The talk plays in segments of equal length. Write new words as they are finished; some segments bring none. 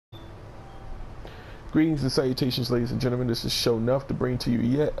Greetings and salutations, ladies and gentlemen. This is Sho'Nuff to bring to you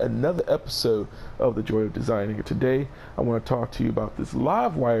yet another episode of The Joy of Designing. And today, I want to talk to you about this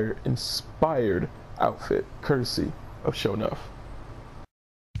Livewire inspired outfit, courtesy of Sho'Nuff.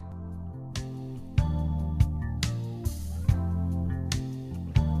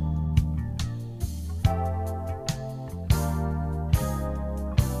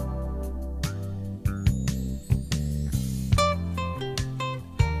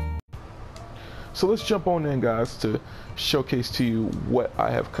 So let's jump on in, guys, to showcase to you what I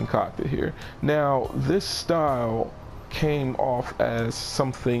have concocted here. Now, this style came off as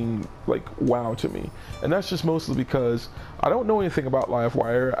something like wow to me, and that's just mostly because I don't know anything about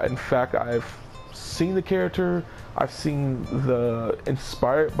Livewire. In fact, I've seen the character, I've seen the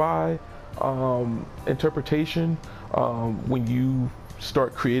inspired by interpretation when you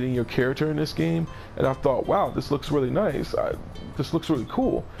start creating your character in this game, and I thought, wow, this looks really nice, this looks really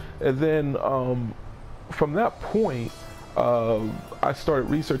cool. And then from that point, I started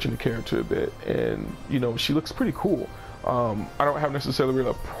researching the character a bit, and you know, she looks pretty cool. I don't have necessarily really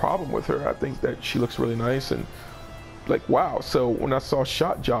a problem with her. I think that she looks really nice and like wow. So when I saw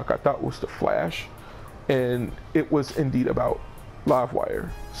Jock, I thought it was the Flash, and it was indeed about Livewire.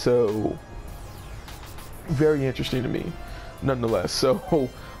 So very interesting to me nonetheless. So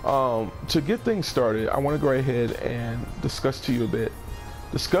to get things started, I want to go ahead and discuss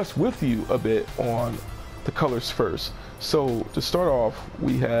with you a bit on the colors first. So to start off,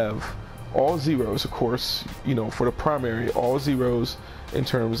 we have all zeros, of course, you know, for the primary, all zeros in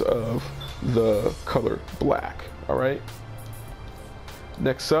terms of the color black. All right,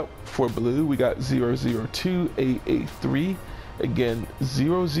 next up for blue, we got 002AA3, again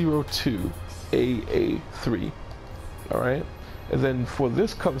 002AA3. All right, and then for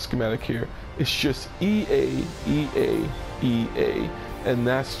this color schematic here, it's just EA, EA, EA, and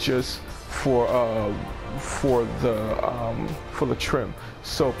that's just for the trim.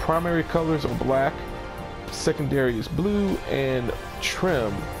 So primary colors are black, secondary is blue, and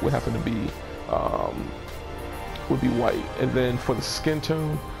trim would happen to be would be white. And then for the skin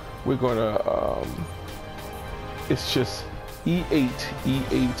tone, we're gonna it's just E8,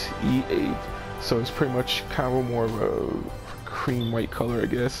 E8, E8. So it's pretty much kind of more of a cream white color, I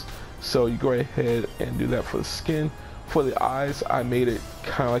guess. So you go ahead and do that for the skin. For the eyes, I made it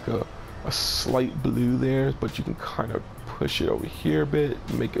kind of like a slight blue there, but you can kind of push it over here a bit,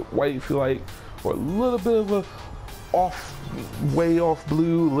 make it white if you like, or a little bit of a way off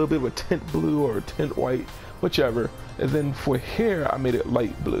blue, a little bit of a tint blue or a tint white, whichever. And then for hair, I made it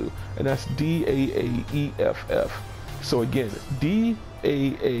light blue, and that's DAAEFF. So again,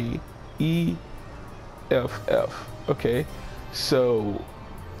 DAAEFF. Okay, so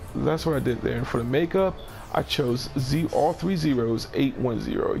that's what I did there. And for the makeup, I chose all three zeros,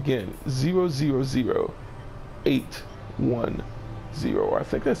 810. Again, 000-810. I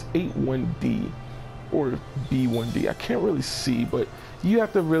think that's 81D or B1D. I can't really see, but you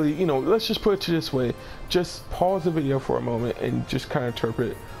have to really, you know, let's just put it this way. Just pause the video for a moment and just kind of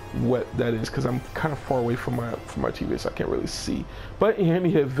interpret what that is, because I'm kind of far away from my TV, so I can't really see. But in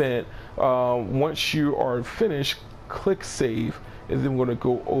any event, once you are finished, click save, and then we're going to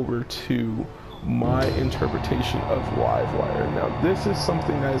go over to my interpretation of Livewire. Now, this is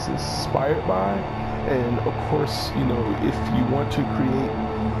something that is inspired by, and of course, you know, if you want to create,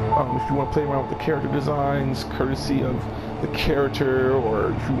 if you want to play around with the character designs, courtesy of the character,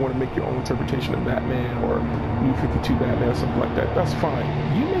 or if you want to make your own interpretation of Batman or New 52 Batman or something like that, that's fine.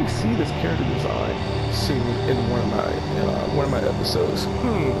 You may see this character design soon in one of my episodes.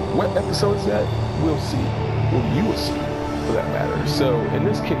 What episode is that? We'll see. Well, you will see, for that matter. So in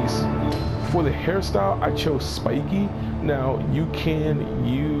this case, for the hairstyle, I chose spiky. Now you can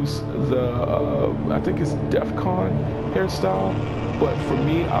use the I think it's DEFCON hairstyle, but for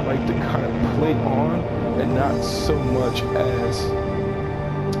me, I like to kind of play on and not so much as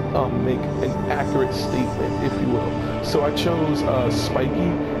make an accurate statement, if you will. So I chose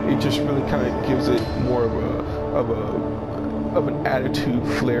spiky. It just really kind of gives it more of an attitude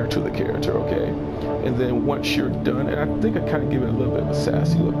flair to the character. Okay, and then once you're done, and I think I kind of give it a little bit of a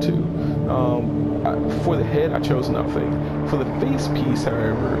sassy look too. For the head, I chose nothing. For the face piece,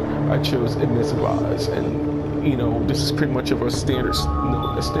 however, I chose emissive eyes, and you know, this is pretty much of a standard,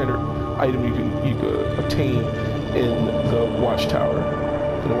 a standard item you could obtain in the Watchtower,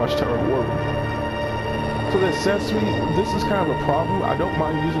 war room. For the accessory, this is kind of a problem. I don't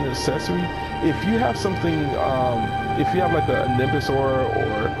mind using an accessory. If you have something, if you have like a Nimbus aura,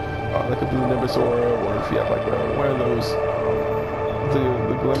 or like a blue Nimbus aura, or if you have like one of those, the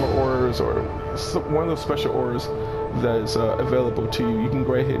Glimmer auras, or one of those special auras, that is available to you. You can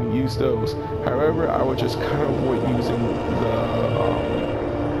go ahead and use those. However, I would just kind of avoid using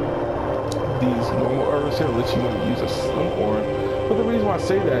these normal auras here, unless you want to use a slim aura. But the reason why I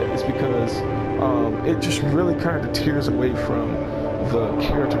say that is because it just really kind of deters away from the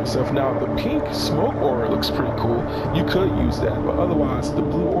character itself. Now, the pink smoke aura looks pretty cool. You could use that, but otherwise, the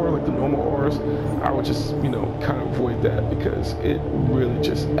blue aura, like the normal auras, I would just, you know, kind of avoid that because it really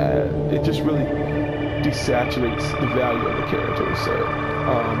just really desaturates the value of the character set,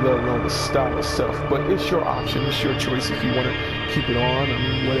 let alone the style itself. But it's your option, it's your choice if you want to keep it on. I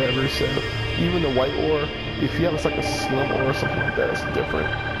mean, whatever. So even the white aura, if you have like a slim aura or something like that, it's different.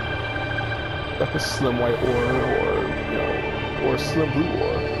 Like a slim white aura, or you know, or a slim blue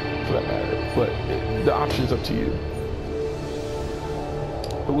aura for that matter. But the option's up to you.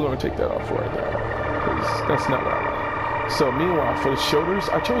 But we're gonna take that off right now because that's not what I want. So meanwhile, for the shoulders,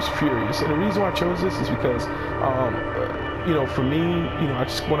 I chose Furious, and the reason why I chose this is because, you know, for me, you know, I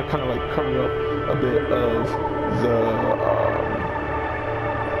just want to kind of like cover up a bit of the,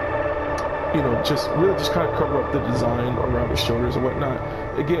 you know, just kind of cover up the design around the shoulders and whatnot.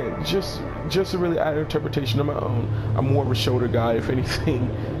 Again, just to really add an interpretation of my own. I'm more of a shoulder guy, if anything,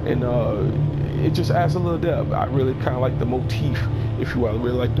 and it just adds a little depth. I really kind of like the motif, if you will. I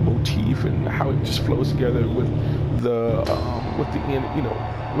really like the motif and how it just flows together with the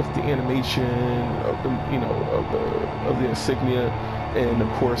animation of the, you know, of the insignia, and of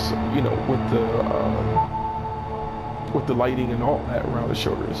course, you know, with the lighting and all that around the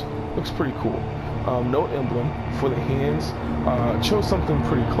shoulders. Looks pretty cool. No emblem for the hands. Chose something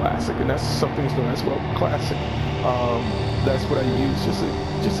pretty classic, and that's something that's known as well classic. That's what I use just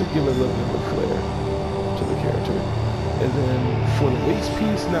to give a little bit of a flair to the character. And then for the waist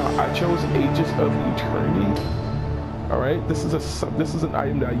piece, now I chose Ages of Eternity. All right, this is an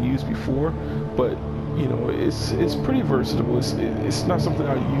item that I used before, but you know, it's pretty versatile. It's not something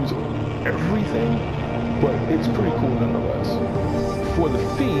I use on everything, but it's pretty cool nonetheless. For the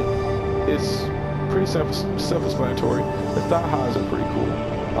feet, it's pretty self-explanatory. The thigh highs are pretty cool.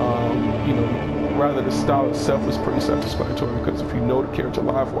 You know, rather the style itself is pretty self-explanatory because if you know the character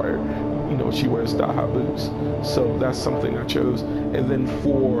Livewire, you know she wears thigh-high boots. So that's something I chose. And then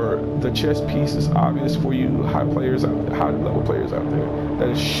for the chest piece, it's obvious for you high-level players out there. That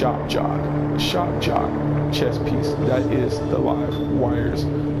is Jock. Jock chest piece. That is the Livewire's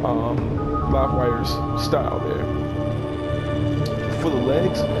style there. For the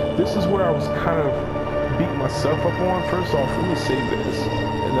legs, this is where I was kind of beating myself up on. First off, let me save this,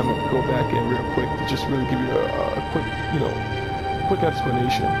 and I'm gonna go back in real quick to just really give you a quick, you know, quick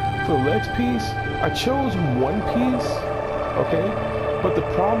explanation. For the legs piece, I chose one piece, okay? But the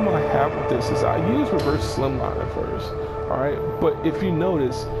problem I have with this is I used reverse slimline at first, all right? But if you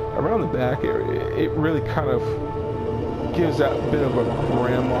notice, around the back area, it really kind of gives that bit of a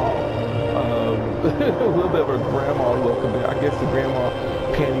grandma, a little bit of a grandma look a bit. I guess the grandma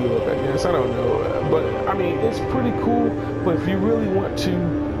panty look, I guess. I don't know. But I mean, it's pretty cool. But if you really want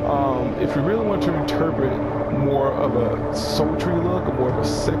to, interpret more of a sultry look, or more of a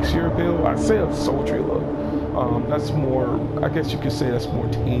sexier build, I'd say a sultry look. That's more, I guess you could say that's more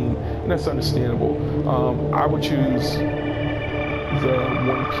tame, and that's understandable. I would choose the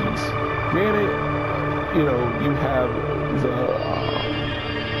one piece. Granted, you know, you have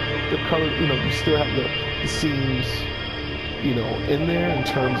the color, you know, you still have the seams, you know, in there in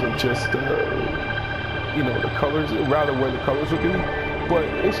terms of just you know, the colors, rather where the colors would be. But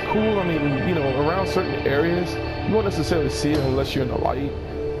it's cool. I mean, you know, around certain areas, you won't necessarily see it unless you're in the light.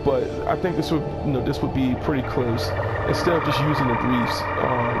 But I think this would, you know, this would be pretty close. Instead of just using the briefs,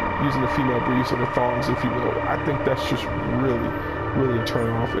 using the female briefs or the thongs, if you will, I think that's just really a turn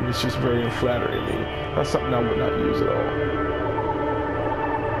off, and it's just very unflattering to me. That's something I would not use at all.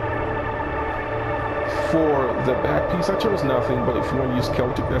 For the back piece, I chose nothing, but if you want to use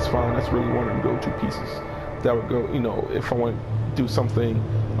Celtic, that's fine. That's really one of the go-to pieces that would go, you know, if I want to do something,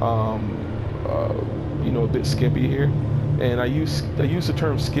 you know, a bit skimpy here. And I use the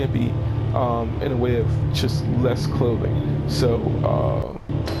term skimpy in a way of just less clothing. So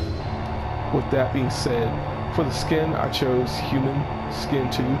with that being said, for the skin, I chose human skin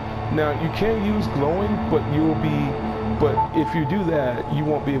too. Now you can use glowing, but if you do that, you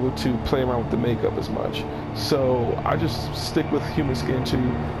won't be able to play around with the makeup as much. So I just stick with human skin too,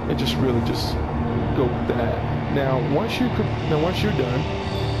 and just really just go with that. Now once you're done,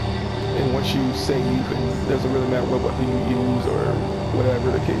 and once you save, and doesn't really matter what weapon you use or whatever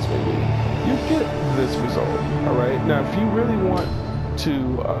the case may be, you get this result. All right. Now, if you really want to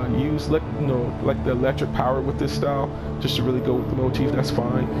use like the electric power with this style, just to really go with the motif, that's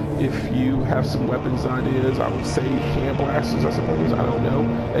fine. If you have some weapons ideas, I would say hand blasters, I suppose. I don't know.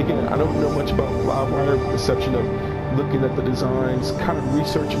 Again, I don't know much about Livewire, with the exception of looking at the designs, kind of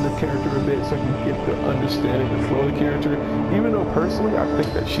researching the character a bit so I can get the understanding, the flow of the character. Even though personally I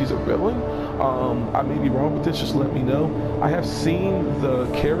think that she's a villain, I may be wrong with this, just let me know. I have seen the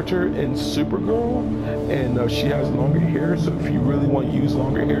character in Supergirl, and she has longer hair, so if you really want to use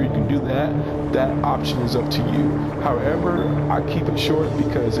longer hair, you can do that. That option is up to you. However, I keep it short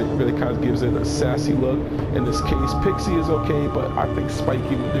because it really kind of gives it a sassy look. In this case, Pixie is okay, but I think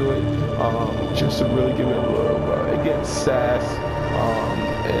Spiky will do it, just to really give it a little, again, sass,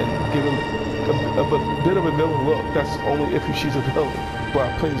 and give it a bit of a villain look. That's only if she's a villain, but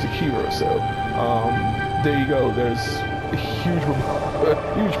I play as a hero, so there you go. There's a huge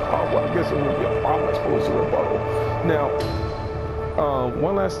problem. Well, I guess it would be a problem, I suppose, to rebuttal. Now,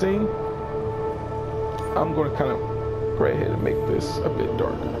 one last thing. I'm going to kind of go ahead and make this a bit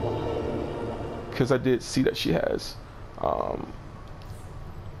darker, because I did see that she has,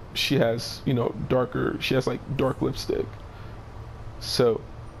 you know, darker, she has like dark lipstick. So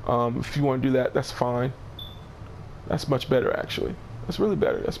if you want to do that, that's fine. That's much better, actually. That's really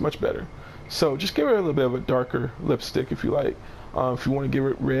better. That's much better. So just give her a little bit of a darker lipstick if you like. If you want to give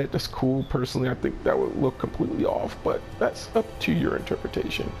it red, that's cool. Personally, I think that would look completely off, but that's up to your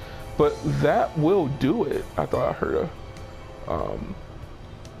interpretation. But that will do it. I thought I heard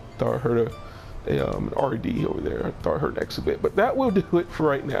an RD over there. I thought I heard an exhibit, but that will do it for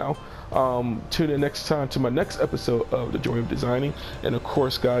right now. Tune in next time to my next episode of The Joy of Designing. And of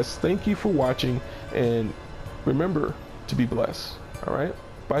course, guys, thank you for watching, and remember to be blessed. All right,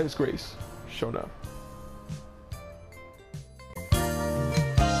 by His grace, Sho'Nuff.